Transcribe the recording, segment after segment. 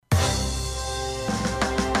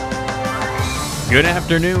Good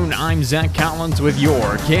afternoon, I'm Zach Collins with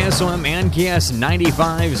your KSOM and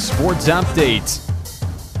KS95 sports updates.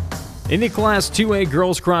 In the Class 2A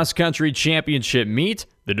Girls Cross Country Championship meet,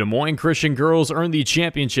 the Des Moines Christian girls earned the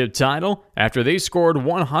championship title after they scored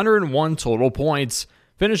 101 total points.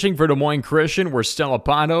 Finishing for Des Moines Christian were Stella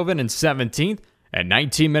Podhoven in 17th at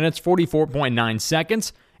 19 minutes 44.9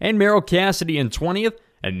 seconds and Meryl Cassidy in 20th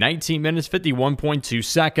at 19 minutes 51.2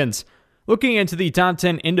 seconds. Looking into the top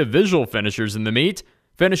 10 individual finishers in the meet,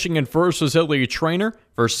 finishing in first was Hillary Trainer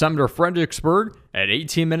for Sumner Fredericksburg at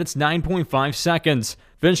 18 minutes 9.5 seconds.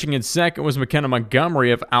 Finishing in second was McKenna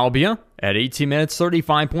Montgomery of Albia at 18 minutes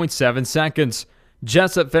 35.7 seconds.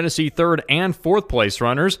 Jessup finished the third and fourth place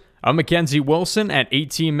runners of Mackenzie Wilson at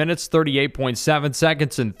 18 minutes 38.7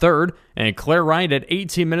 seconds in third, and Claire Wright at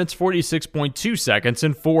 18 minutes 46.2 seconds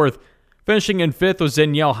in fourth. Finishing in fifth was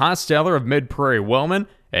Danielle Hosteller of Mid-Prairie Wellman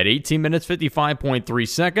at 18 minutes 55.3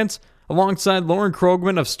 seconds, alongside Lauren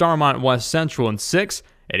Krogman of Starmont West Central in sixth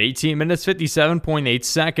at 18 minutes 57.8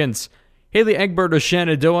 seconds. Haley Egbert of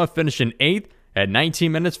Shenandoah finished in eighth at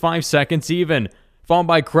 19 minutes 5 seconds even, followed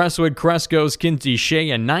by Crestwood Cresco's Kinsey Shea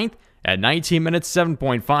in ninth at 19 minutes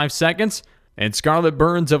 7.5 seconds, and Scarlett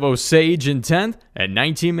Burns of Osage in 10th at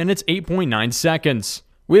 19 minutes 8.9 seconds.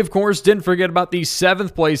 We, of course, didn't forget about the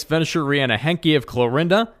 7th place finisher Rihanna Henke of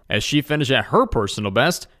Clarinda, as she finished at her personal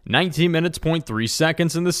best, 19 minutes 0.3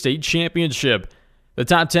 seconds in the state championship. The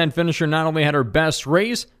top 10 finisher not only had her best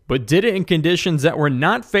race, but did it in conditions that were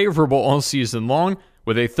not favorable all season long,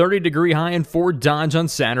 with a 30-degree high in Fort Dodge on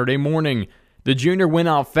Saturday morning. The junior went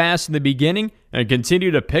out fast in the beginning and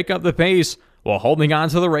continued to pick up the pace while holding on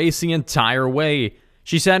to the race the entire way.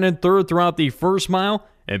 She sat in third throughout the first mile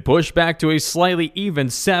and pushed back to a slightly even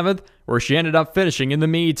 7th, where she ended up finishing in the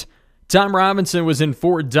meet. Tom Robinson was in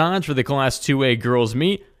Fort Dodge for the Class 2A girls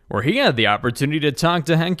meet, where he had the opportunity to talk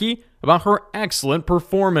to Henke about her excellent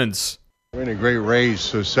performance. We're in a great race,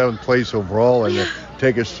 so 7th place overall, and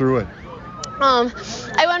take us through it.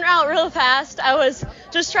 I went out real fast. I was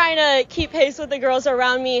just trying to keep pace with the girls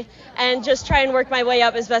around me and just try and work my way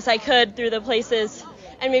up as best I could through the places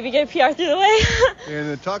and maybe get a PR through the way.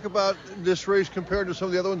 And talk about this race compared to some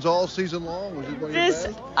of the other ones all season long. Was it one of your best?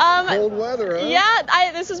 Cold weather, huh?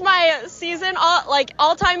 Yeah, this is my season,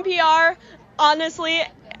 all-time PR. Honestly,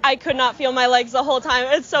 I could not feel my legs the whole time.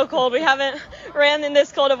 It's so cold. We haven't ran in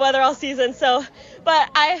this cold of weather all season.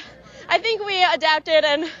 But I think we adapted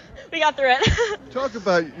and we got through it. Talk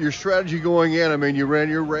about your strategy going in. I mean, you ran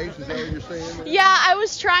your race. Is that what you're saying? Yeah, I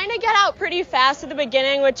was trying to get out pretty fast at the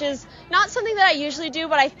beginning, which is not something that I usually do,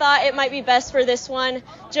 but I thought it might be best for this one,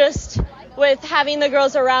 just with having the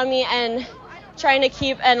girls around me and trying to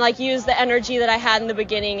keep and use the energy that I had in the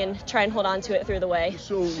beginning and try and hold on to it through the way.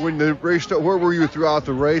 So when the race started, where were you throughout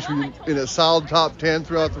the race? Were you in a solid top 10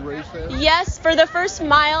 throughout the race then? Yes, for the first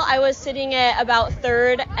mile, I was sitting at about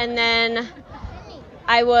third, and then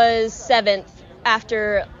I was 7th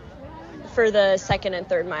for the second and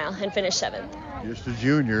third mile and finished 7th. Just a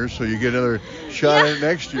junior, so you get another shot at it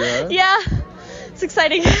next year, huh? Yeah, it's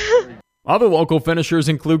exciting. Other local finishers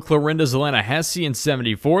include Clarinda's Elena Hesse in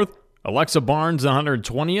 74th, Alexa Barnes in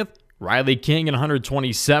 120th, Riley King in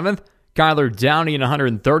 127th, Kyler Downey in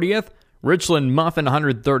 130th, Richland Muff in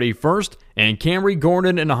 131st, and Camry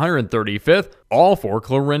Gordon in 135th, all for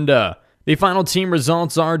Clarinda. The final team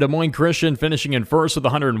results are Des Moines Christian finishing in first with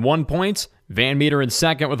 101 points, Van Meter in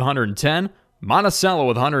second with 110, Monticello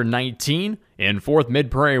with 119, in fourth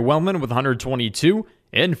Mid-Prairie Wellman with 122,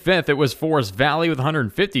 in fifth it was Forest Valley with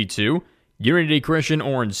 152, Unity Christian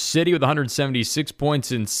Orange City with 176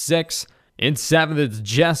 points in sixth, in seventh it's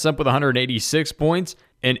Jessup with 186 points,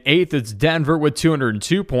 in eighth it's Denver with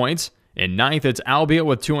 202 points, in ninth, it's Albia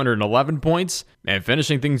with 211 points, and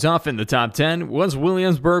finishing things off in the top 10 was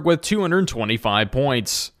Williamsburg with 225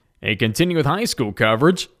 points. And continue with high school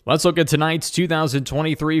coverage, let's look at tonight's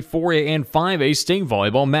 2023 4A and 5A state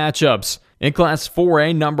volleyball matchups. In Class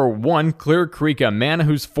 4A, number 1, Clear Creek Amana,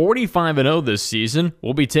 who's 45-0 this season,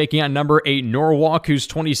 will be taking on number 8, Norwalk, who's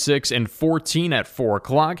 26-14 at 4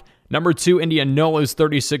 o'clock. Number 2, Indianola is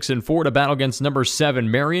 36-4 to battle against number 7,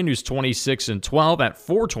 Marion, who's 26-12 at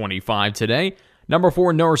 4:25 today. Number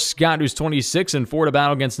 4, North Scott, who's 26-4 to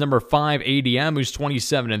battle against number 5, ADM, who's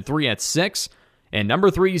 27-3 at 6. And number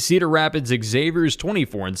 3, Cedar Rapids Xavier, who's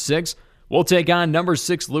 24-6, will take on number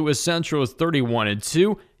 6, Lewis Central, who's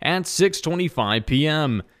 31-2 at 6:25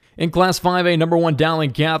 p.m. In Class 5A, number 1,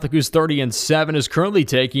 Dowling Catholic, who's 30-7, is currently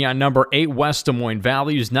taking on number 8, West Des Moines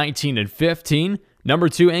Valley, who's 19-15. Number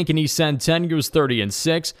 2, Ankeny Centennial, who's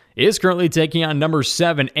 30-6, is currently taking on number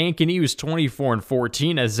 7, Ankeny, who's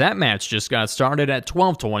 24-14, as that match just got started at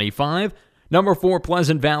 12:25. Number 4,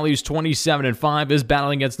 Pleasant Valley, who's 27-5, is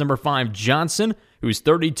battling against number 5, Johnson, who's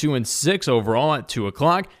 32-6 overall at 2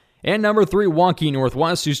 o'clock. And number 3, Waukee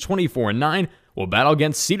Northwest, who's 24-9, will battle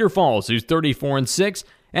against Cedar Falls, who's 34-6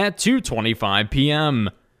 at 2:25 p.m.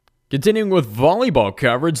 Continuing with volleyball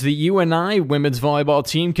coverage, the UNI women's volleyball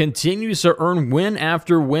team continues to earn win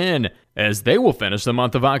after win, as they will finish the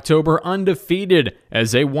month of October undefeated,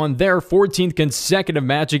 as they won their 14th consecutive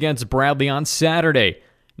match against Bradley on Saturday.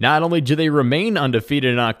 Not only do they remain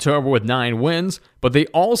undefeated in October with 9 wins, but they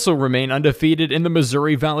also remain undefeated in the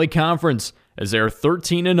Missouri Valley Conference, as they are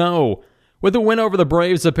 13-0. With a win over the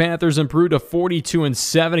Braves, the Panthers improved to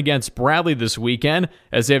 42-7 against Bradley this weekend,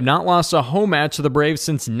 as they have not lost a home match to the Braves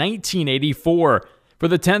since 1984. For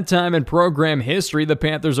the 10th time in program history, the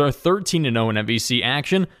Panthers are 13-0 in MVC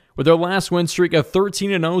action, with their last win streak of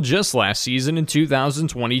 13-0 just last season in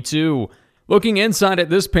 2022. Looking inside at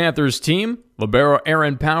this Panthers team, libero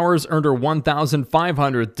Erin Powers earned her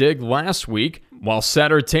 1,500th dig last week, while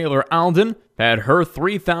setter Taylor Alden had her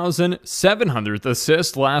 3,700th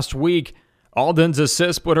assist last week. Alden's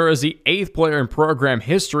assist put her as the 8th player in program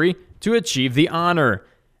history to achieve the honor.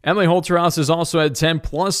 Emily Holterhouse has also had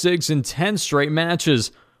 10-plus digs in 10 straight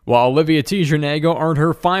matches, while Olivia Tijernego earned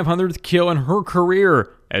her 500th kill in her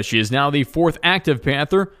career, as she is now the 4th active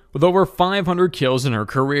Panther with over 500 kills in her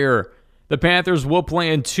career. The Panthers will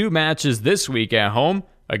play in 2 matches this week at home,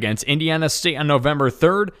 against Indiana State on November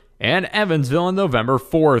 3rd and Evansville on November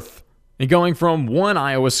 4th. And going from one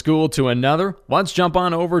Iowa school to another, let's jump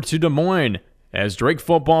on over to Des Moines, as Drake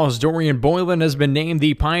football's Dorian Boylan has been named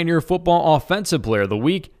the Pioneer Football Offensive Player of the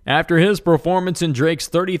Week after his performance in Drake's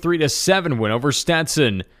 33-7 win over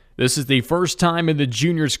Stetson. This is the first time in the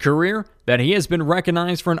junior's career that he has been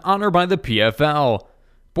recognized for an honor by the PFL.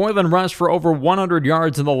 Boylan rushed for over 100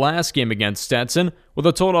 yards in the last game against Stetson, with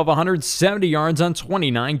a total of 170 yards on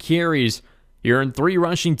 29 carries. He earned 3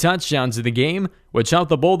 rushing touchdowns in the game, which helped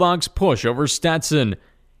the Bulldogs push over Stetson.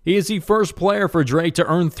 He is the first player for Drake to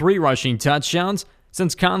earn 3 rushing touchdowns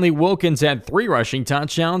since Conley Wilkins had 3 rushing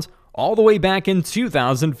touchdowns all the way back in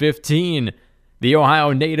 2015. The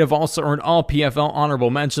Ohio native also earned all PFL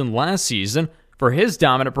honorable mention last season for his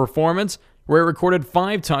dominant performance, where he recorded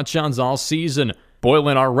 5 touchdowns all season.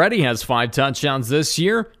 Boylan already has 5 touchdowns this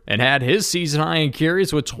year and had his season high in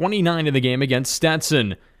carries with 29 in the game against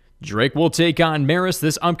Stetson. Drake will take on Marist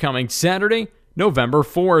this upcoming Saturday, November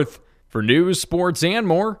 4th. For news, sports, and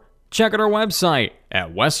more, check out our website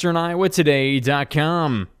at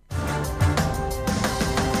westerniowatoday.com.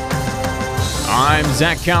 I'm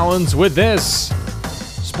Zach Collins with this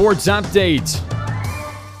Sports Update.